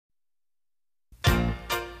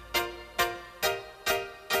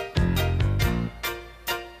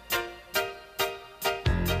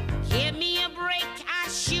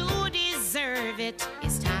it.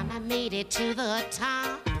 It's time I made it to the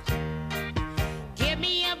top. Give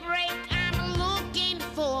me a break, I'm looking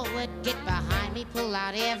forward. Get behind me, pull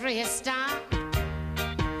out every stop.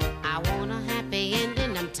 I want a happy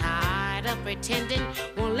ending, I'm tired of pretending.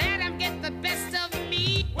 Won't let them get the best of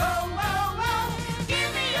me. Whoa, whoa, whoa,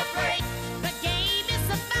 give me a break. The game is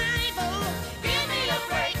survival. Give me a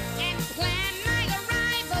break and plan my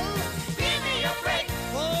arrival. Give me a break.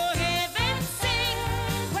 For heaven's sake,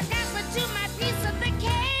 what happened to my piece of the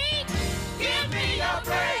cake? Give me a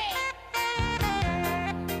break.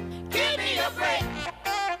 Give me a break.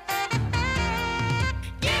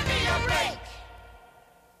 Give me a break.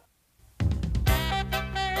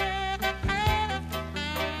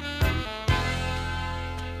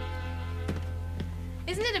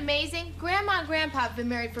 Isn't it amazing? Grandma and Grandpa have been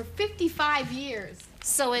married for 55 years.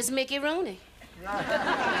 So is Mickey Rooney.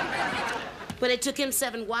 But it took him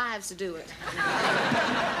 7 wives to do it.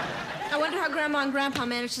 I wonder how Grandma and Grandpa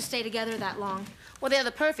managed to stay together that long. Well, they're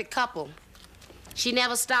the perfect couple. She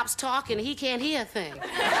never stops talking, he can't hear a thing.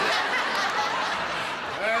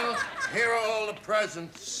 Well, here are all the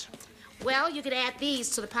presents. Well, you could add these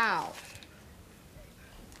to the pile.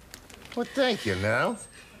 Well, thank you, Nell.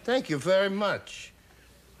 Thank you very much.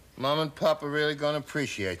 Mom and Pop are really going to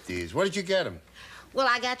appreciate these. What did you get them? Well,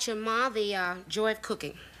 I got your ma the joy of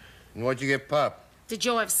cooking. And what'd you get Pop? The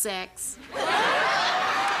joy of sex.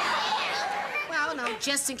 Well, no,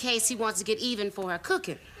 just in case he wants to get even for her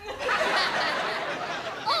cooking.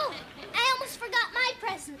 Oh, I almost forgot my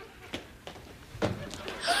present.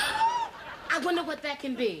 I wonder what that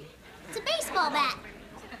can be. It's a baseball bat.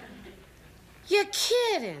 You're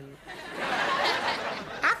kidding.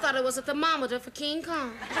 I thought it was a thermometer for King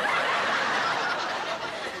Kong.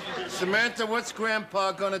 Samantha, what's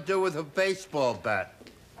Grandpa going to do with a baseball bat?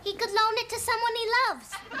 He could loan it to someone he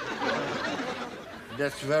loves.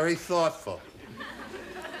 That's very thoughtful.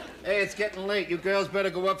 Hey, it's getting late. You girls better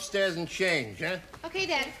go upstairs and change, huh? Okay,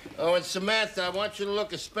 Dad. Oh, and Samantha, I want you to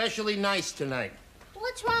look especially nice tonight.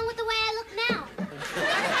 What's wrong with the way I look now?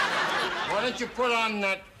 Why don't you put on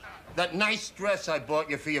that nice dress I bought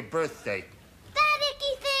you for your birthday? That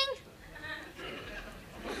icky thing?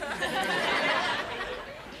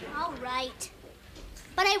 All right.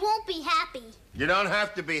 But I won't be happy. You don't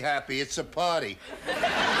have to be happy. It's a party.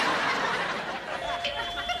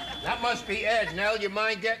 That must be Ed. Nell, you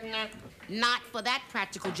mind getting that? Not for that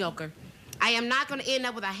practical joker. I am not going to end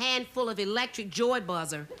up with a handful of electric joy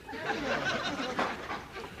buzzer.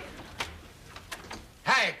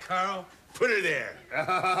 Hi, Carl. Put her there.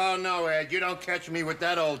 Oh, no, Ed. You don't catch me with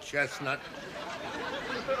that old chestnut.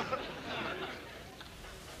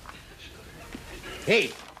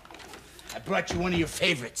 Hey, I brought you one of your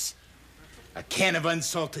favorites. A can of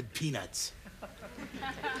unsalted peanuts.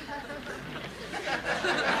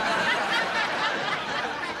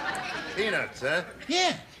 Peanuts, huh?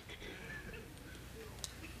 Yeah.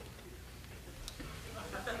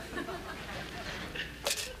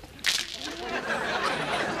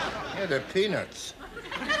 Yeah, they're peanuts.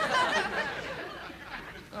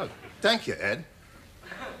 Oh, thank you, Ed.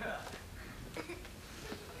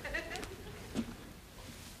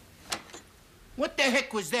 What the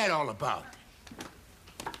heck was that all about?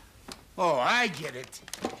 Oh, I get it.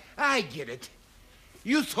 I get it.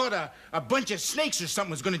 You thought a bunch of snakes or something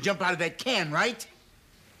was going to jump out of that can, right?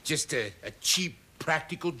 Just a cheap,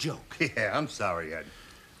 practical joke. Yeah, I'm sorry, Ed.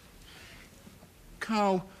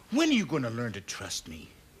 Carl, when are you going to learn to trust me?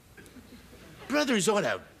 Brothers ought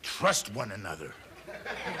to trust one another.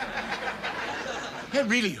 That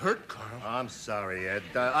really hurt, Carl. I'm sorry, Ed.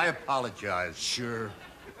 I apologize. Sure.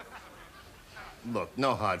 Look,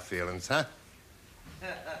 no hard feelings, huh?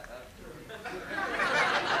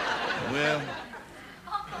 Well,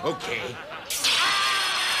 okay.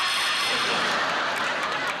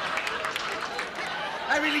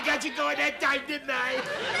 I really got you going that time, didn't I? And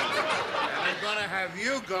I'm gonna have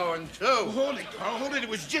you going, too. Oh, hold it, Carl. Hold it. It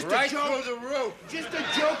was just Right a joke. through the roof. Just a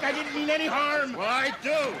joke. I didn't mean any harm. Well, I do.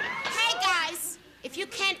 Hey, guys, if you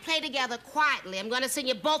can't play together quietly, I'm going to send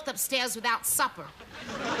you both upstairs without supper.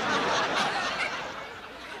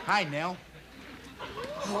 Hi, Nell.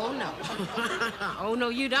 Oh, no. Oh, no,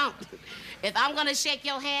 you don't. If I'm going to shake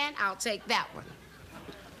your hand, I'll take that one.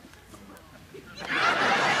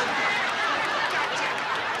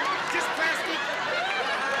 Just plastic.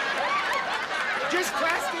 Just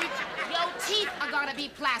plastic. Your teeth are going to be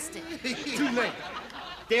plastic. Too late.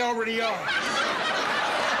 They already are.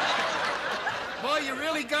 Boy, you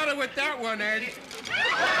really got it with that one, Ed.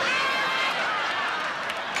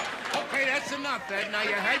 Okay, that's enough, Ed. Now,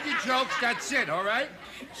 you had your jokes. That's it, all right?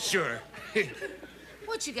 Sure. Well,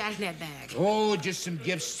 What you got in that bag? Oh, just some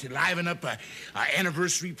gifts to liven up a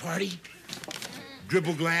anniversary party.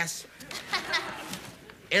 Dribble glass.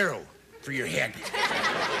 Arrow for your head.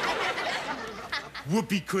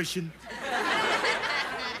 Whoopee cushion.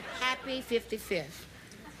 Happy 55th.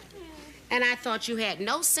 And I thought you had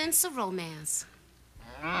no sense of romance.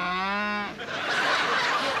 You're all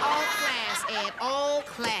class, Ed, all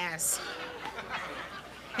class.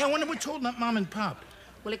 Hey, I wonder what's holding up Mom and Pop.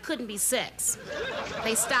 Well, it couldn't be sex.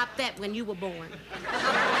 They stopped that when you were born.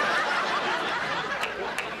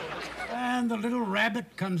 And the little rabbit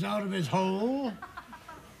comes out of his hole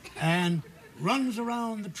and runs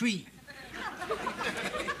around the tree.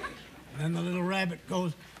 Then the little rabbit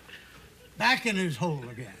goes back in his hole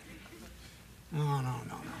again. No.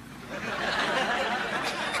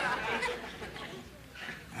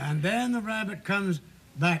 And then the rabbit comes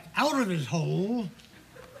back out of his hole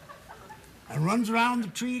and runs around the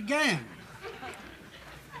tree again.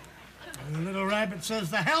 And the little rabbit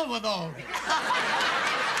says, "The hell with all this."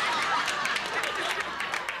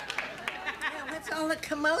 What's all the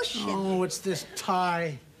commotion? Oh, it's this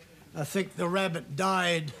tie. I think the rabbit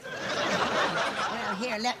died. Well,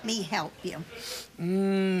 here, let me help you.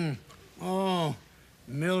 Oh,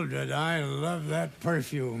 Mildred, I love that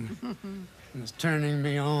perfume. It's turning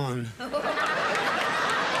me on.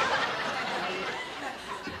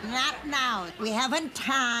 Not now. We haven't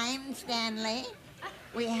time, Stanley.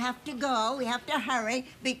 We have to go. We have to hurry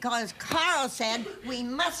because Carl said we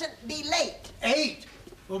mustn't be late. 8?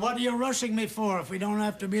 Well, what are you rushing me for if we don't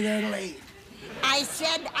have to be there till 8? I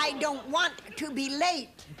said I don't want to be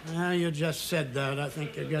late. Well, you just said that. I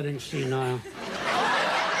think you're getting senile.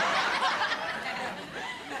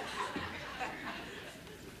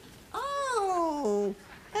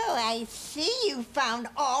 Oh, I see you found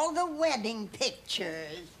all the wedding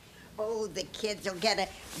pictures. Oh, the kids will get a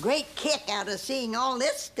great kick out of seeing all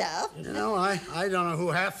this stuff. You know, I don't know who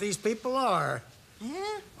half these people are.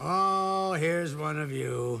 Huh? Oh, here's one of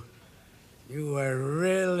you. You were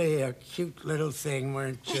really a cute little thing,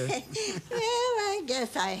 weren't you? Well, I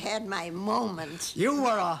guess I had my moments. You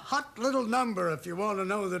were a hot little number, if you want to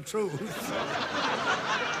know the truth.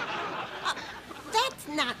 That's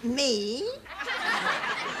not me.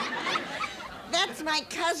 That's my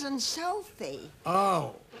cousin Sophie.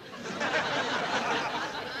 Oh.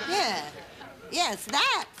 Yeah. Yes,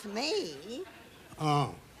 that's me.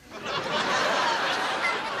 Oh.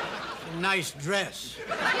 Nice dress.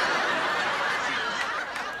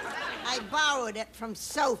 I borrowed it from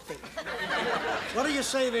Sophie. What are you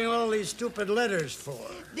saving all these stupid letters for?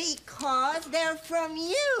 Because they're from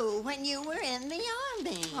you when you were in the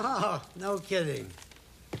army. Oh, no kidding.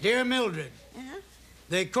 Dear Mildred,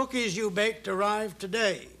 the cookies you baked arrived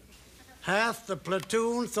today. Half the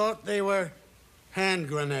platoon thought they were hand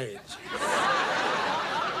grenades.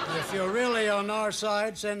 If you're really on our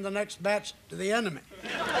side, send the next batch to the enemy.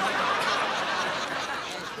 Yes,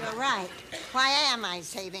 you're right. Why am I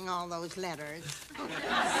saving all those letters?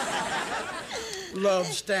 Love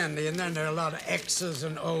Stanley, and then there are a lot of X's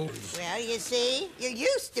and O's. Well, you see, you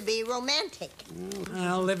used to be romantic.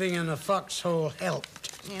 Well, living in a foxhole helped.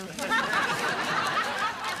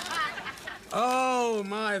 Oh,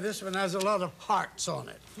 my, this one has a lot of hearts on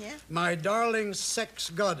it. Yeah? My darling sex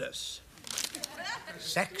goddess.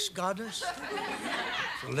 Sex goddess?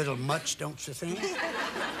 It's a little much, don't you think?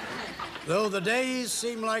 Though the days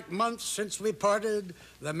seem like months since we parted,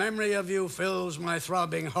 the memory of you fills my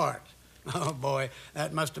throbbing heart. Oh, boy,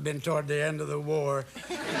 that must have been toward the end of the war.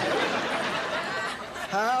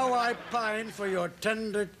 How I pine for your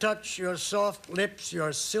tender touch, your soft lips,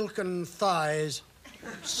 your silken thighs.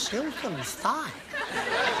 Silken thigh? What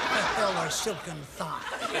the hell are silken thighs?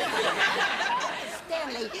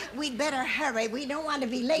 Stanley, we'd better hurry. We don't want to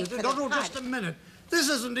be late for the party. No, just a minute. This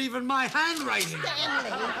isn't even my handwriting.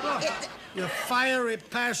 Stanley, The fiery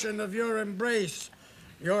passion of your embrace,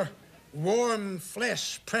 your warm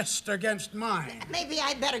flesh pressed against mine. maybe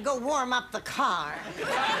I'd better go warm up the car.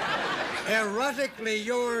 Erotically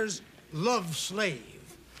yours, love slave.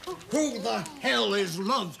 Who the hell is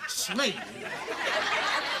love slave?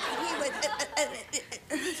 He was...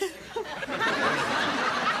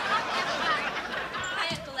 Hi,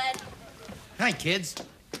 Uncle Ed. Hi, kids.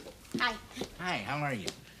 Hi. Hi, how are you?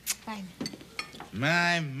 Fine.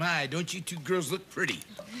 My, don't you two girls look pretty?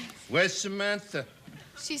 Where's Samantha?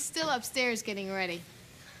 She's still upstairs getting ready.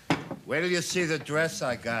 Wait till you see the dress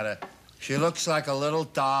I got her. She looks like a little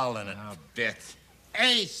doll in it. I'll bet.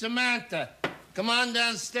 Hey, Samantha, come on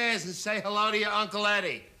downstairs and say hello to your Uncle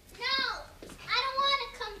Eddie. No, I don't want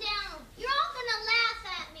to come down. You're all going to laugh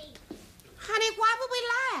at me. Honey, why would we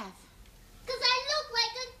laugh? Because I look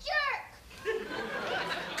like a jerk.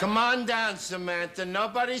 Come on down, Samantha.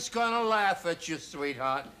 Nobody's gonna laugh at you,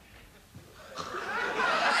 sweetheart.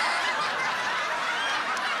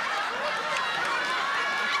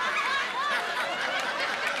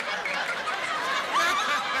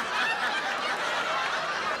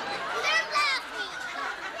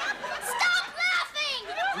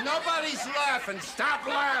 Nobody's laughing. Stop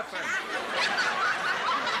laughing.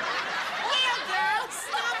 Here, girls,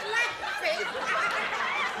 stop laughing.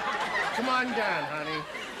 Come on down, honey.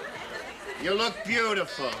 You look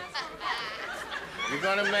beautiful. You're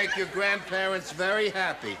gonna make your grandparents very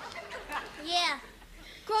happy. Yeah.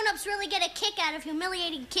 Grown-ups really get a kick out of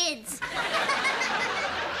humiliating kids.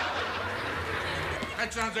 That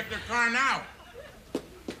sounds like their car now.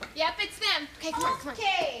 Yep, it's them. Okay, come on, come on.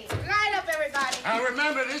 Okay, line up, everybody. Now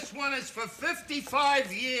remember, this one is for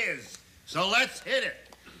 55 years. So let's hit it.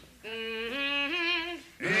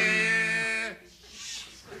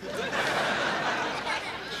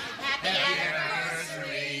 Happy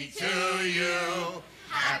Anniversary to you.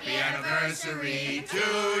 Happy anniversary to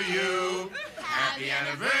you. Happy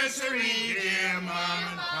anniversary, dear Mom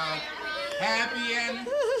and Pop. Happy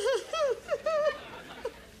anniversary.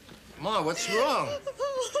 Ma, what's wrong?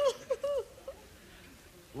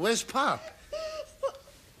 Where's Pop?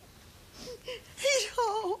 He's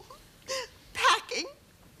home, packing.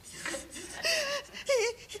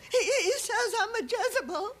 He says I'm a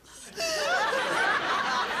Jezebel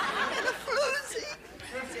and a floozy.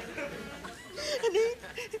 And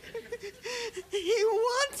he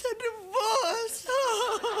wants a divorce.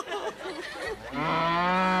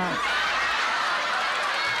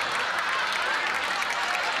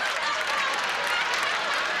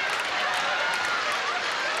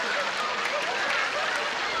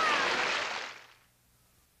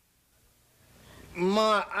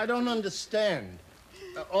 Ma, I don't understand.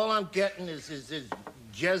 All I'm getting is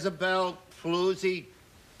Jezebel, floozy,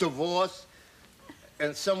 divorce,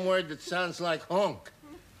 and some word that sounds like honk.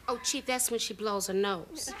 Oh, Chief, that's when she blows her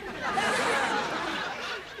nose.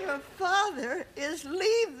 Your father is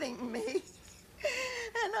leaving me.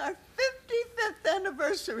 And our 55th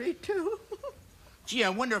anniversary, too. Gee, I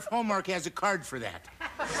wonder if Hallmark has a card for that.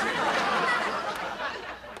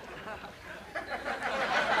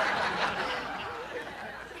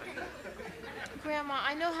 Grandma,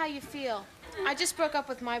 I know how you feel. I just broke up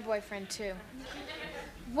with my boyfriend, too.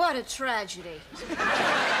 What a tragedy.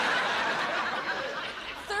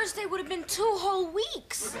 Thursday would have been 2 whole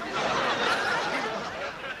weeks.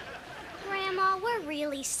 Grandma, we're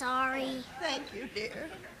really sorry. Thank you, dear.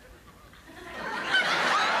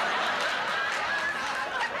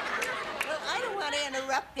 Well, I don't want to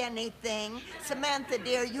interrupt anything. Samantha,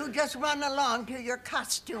 dear, you just run along to your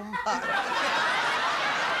costume party.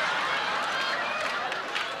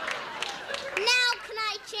 Now can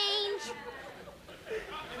I change?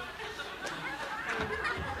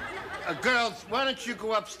 Girls, why don't you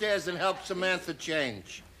go upstairs and help Samantha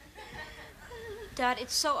change? Dad,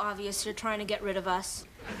 it's so obvious you're trying to get rid of us.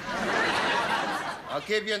 I'll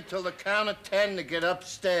give you until the count of 10 to get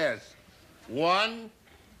upstairs. 1,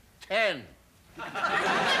 10. We're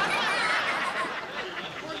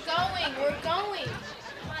going.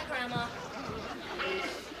 Bye, Grandma.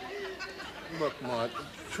 Look, Mort,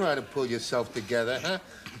 try to pull yourself together, huh?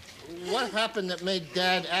 What happened that made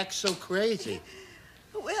Dad act so crazy?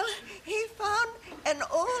 Well, he found an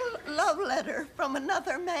old love letter from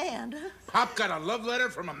another man. Pop got a love letter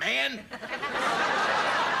from a man?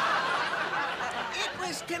 It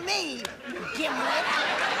was to me, Gimlet.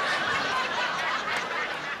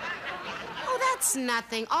 Oh, that's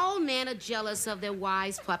nothing. All men are jealous of their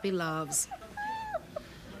wives' puppy loves.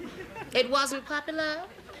 It wasn't puppy love?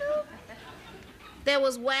 There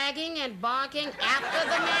was wagging and barking after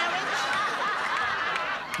the marriage?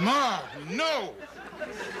 Ma, no!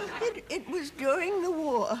 It was during the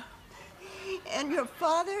war. And your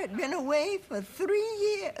father had been away for 3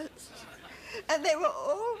 years. And they were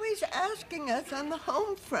always asking us on the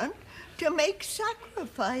home front to make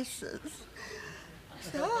sacrifices.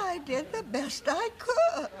 So I did the best I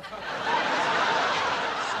could.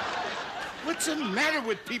 What's the matter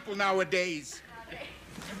with people nowadays?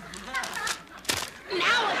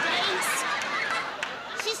 Nowadays,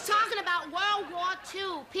 she's talking about World War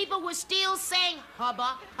II. People were still saying,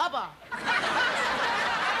 hubba, hubba. I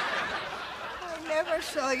never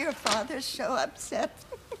saw your father so upset.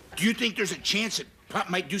 Do you think there's a chance that Pop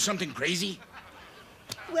might do something crazy?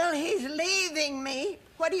 Well, he's leaving me.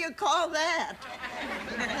 What do you call that?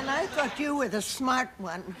 And I thought you were the smart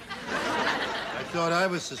one. I thought I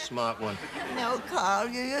was the smart one. No, Carl,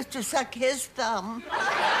 you used to suck his thumb.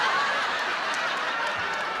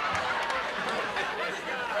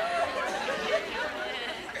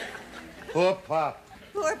 Poor Pop.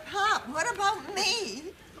 Poor Pop. What about me?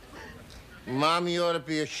 Mom, you ought to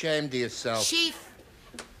be ashamed of yourself. Chief,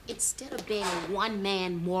 instead of being a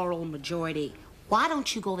one-man moral majority, why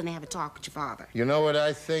don't you go and have a talk with your father? You know what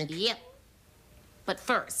I think? Yep. But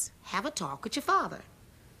first, have a talk with your father.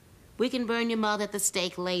 We can burn your mother at the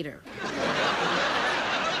stake later.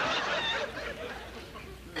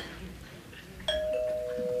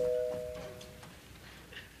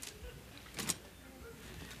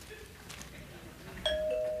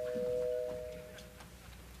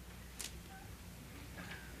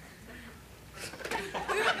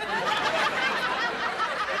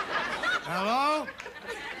 Hello?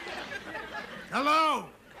 Hello?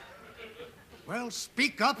 Well,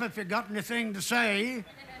 speak up if you got anything to say.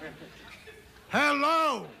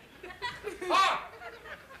 Hello? Pop!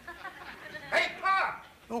 Hey, Pop!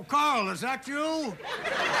 Oh, Carl, is that you?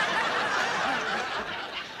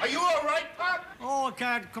 Are you all right, Pop? Oh, I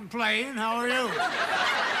can't complain. How are you?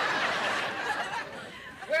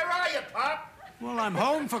 Where are you, Pop? Well, I'm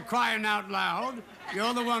home for crying out loud.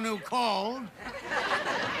 You're the one who called.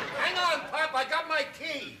 Hang on, Pop. I got my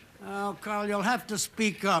key. Oh, Carl, you'll have to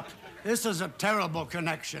speak up. This is a terrible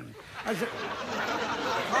connection.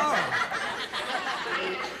 Carl.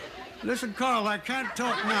 Listen, Carl, I can't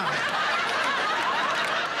talk now.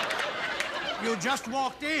 You just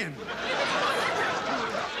walked in.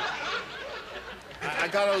 I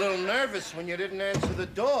got a little nervous when you didn't answer the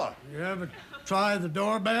door. You ever try the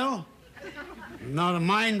doorbell? I'm not a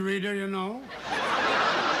mind reader, you know.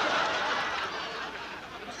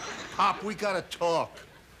 Pop, we gotta talk.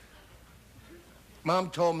 Mom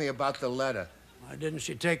told me about the letter. Why didn't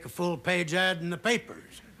she take a full-page ad in the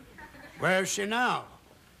papers? Where's she now?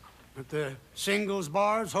 At the singles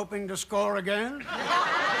bars, hoping to score again?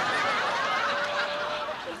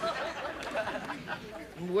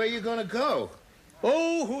 Where you gonna go?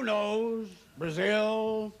 Oh, who knows?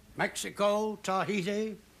 Brazil, Mexico,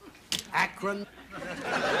 Tahiti, Akron.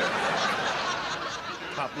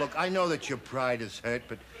 Pop, look, I know that your pride is hurt,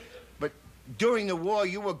 but during the war,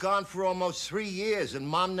 you were gone for almost 3 years, and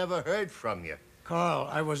Mom never heard from you. Carl,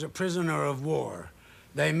 I was a prisoner of war.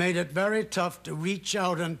 They made it very tough to reach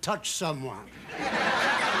out and touch someone.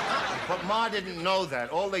 But Ma didn't know that.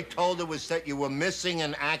 All they told her was that you were missing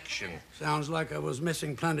in action. Sounds like I was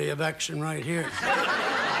missing plenty of action right here.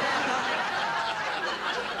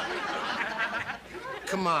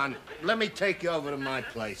 Come on, let me take you over to my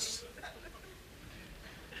place.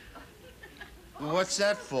 What's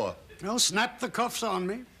that for? Well, snap the cuffs on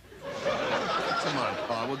me. Come on,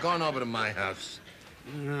 Pa, we're going over to my house.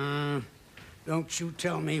 Don't you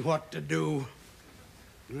tell me what to do.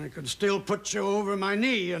 I could still put you over my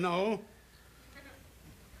knee, you know.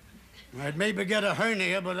 I'd maybe get a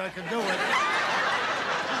hernia, but I could do it.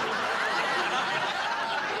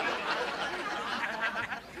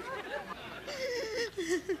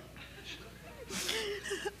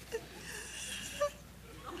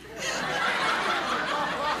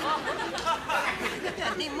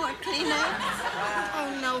 Any more Kleenex?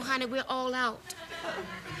 Oh, no, honey, we're all out.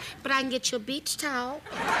 But I can get you a beach towel.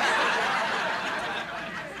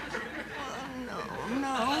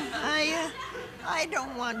 No, I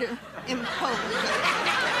don't want to impose.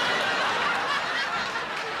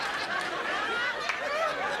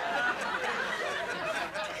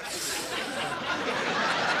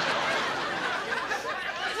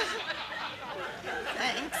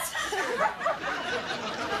 Thanks.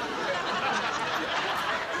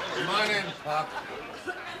 Come on in, Pop.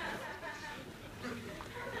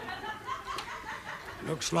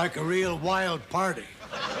 Looks like a real wild party.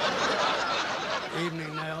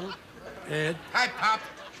 Evening, Nell. Ed. Hi, Pop.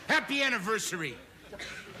 Happy anniversary.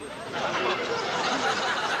 Can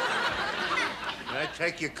I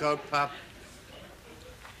take your coat, Pop?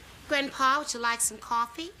 Grandpa, would you like some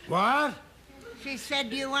coffee? What? She said,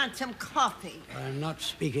 do you want some coffee? I'm not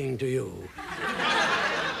speaking to you.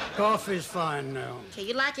 Coffee's fine, Nell. Okay,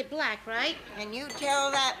 you like it black, right? And you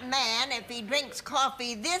tell that man if he drinks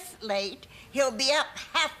coffee this late, he'll be up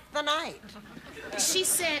half the night. She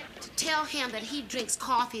said to tell him that he drinks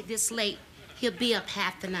coffee this late, he'll be up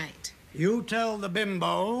half the night. You tell the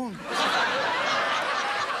bimbo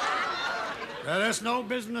that it's no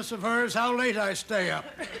business of hers how late I stay up.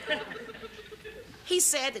 He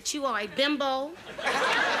said that you are a bimbo,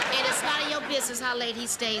 and it's none of your business how late he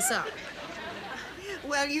stays up.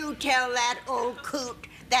 Well, you tell that old coot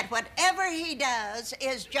that whatever he does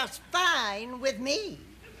is just fine with me.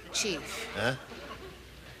 Chief. Huh?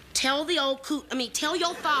 Tell the old coot, tell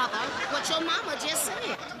your father what your mama just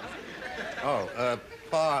said. Oh,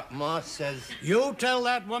 Pa, Ma says... You tell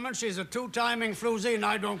that woman she's a two-timing floozy, and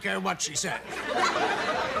I don't care what she says.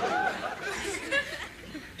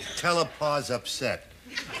 tell her Pa's upset.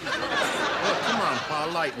 Well, come on,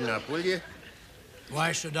 Pa, lighten up, will you?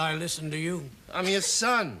 Why should I listen to you? I'm your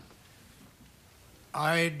son.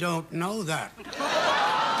 I don't know that.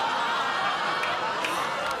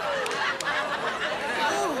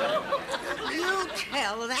 You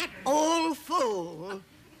tell that old fool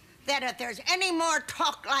that if there's any more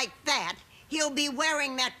talk like that, he'll be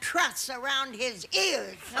wearing that truss around his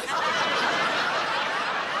ears.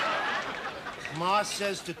 Ma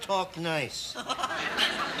says to talk nice.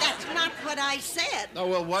 That's not what I said. Oh,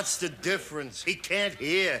 well, what's the difference? He can't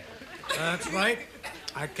hear. That's right.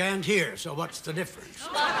 I can't hear, so what's the difference?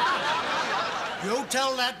 You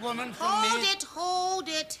tell that woman from me... Hold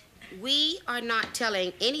it. We are not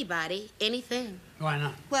telling anybody anything. Why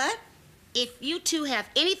not? What? If you two have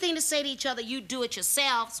anything to say to each other, you do it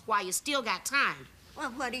yourselves while you still got time.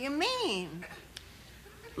 Well, what do you mean?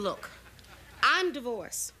 Look, I'm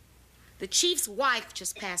divorced. The chief's wife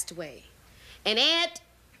just passed away. And Ed...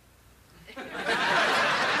 well,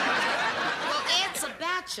 Ed's a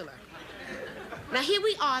bachelor. Now, here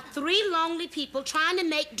we are, 3 lonely people trying to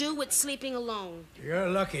make do with sleeping alone. You're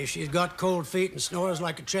lucky. She's got cold feet and snores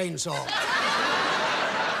like a chainsaw.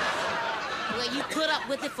 Well, you put up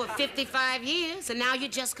with it for 55 years, and now you're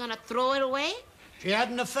just gonna throw it away? She had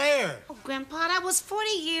an affair. Oh, Grandpa, that was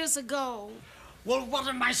 40 years ago. Well, what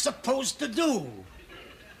am I supposed to do?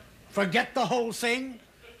 Forget the whole thing?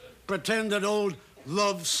 Pretend that old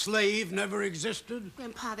love slave never existed?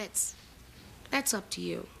 Grandpa, that's up to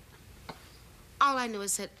you. All I know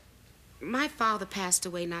is that my father passed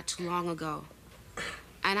away not too long ago.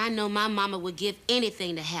 And I know my mama would give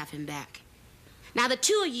anything to have him back. Now, the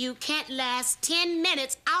two of you can't last 10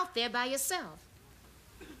 minutes out there by yourself.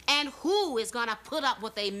 And who is gonna put up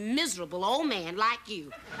with a miserable old man like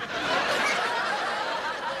you?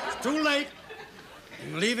 It's too late.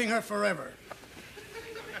 I'm leaving her forever.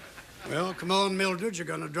 Well, come on, Mildred. You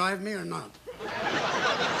gonna drive me or not?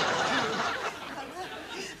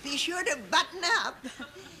 Be sure to button up.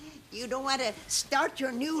 You don't want to start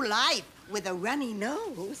your new life with a runny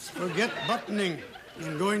nose. Forget buttoning.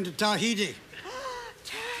 I'm going to Tahiti.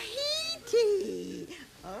 Tahiti.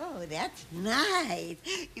 Oh, that's nice.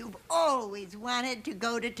 You've always wanted to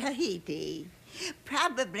go to Tahiti.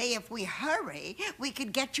 Probably if we hurry, we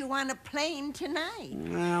could get you on a plane tonight.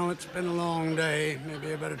 Well, it's been a long day.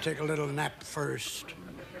 Maybe I better take a little nap first.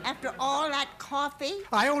 After all that coffee?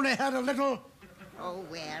 I only had a little... Oh,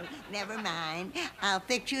 well, never mind. I'll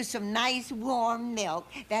fix you some nice warm milk.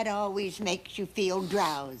 That always makes you feel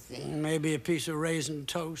drowsy. Maybe a piece of raisin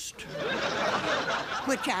toast.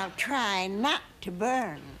 Which I'll try not to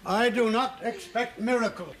burn. I do not expect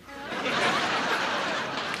miracles.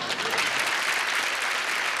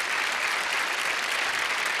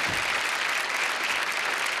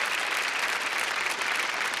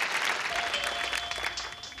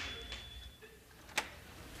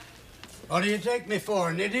 What do you take me for,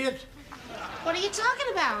 an idiot? What are you talking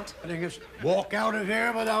about? I think it's walk out of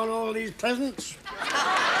here without all these presents.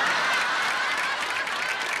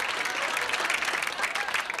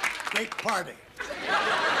 Great party.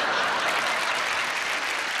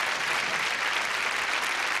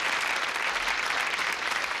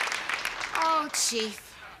 Oh,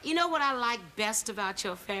 Chief, you know what I like best about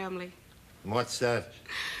your family? What's that?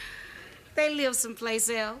 They live someplace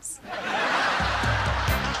else.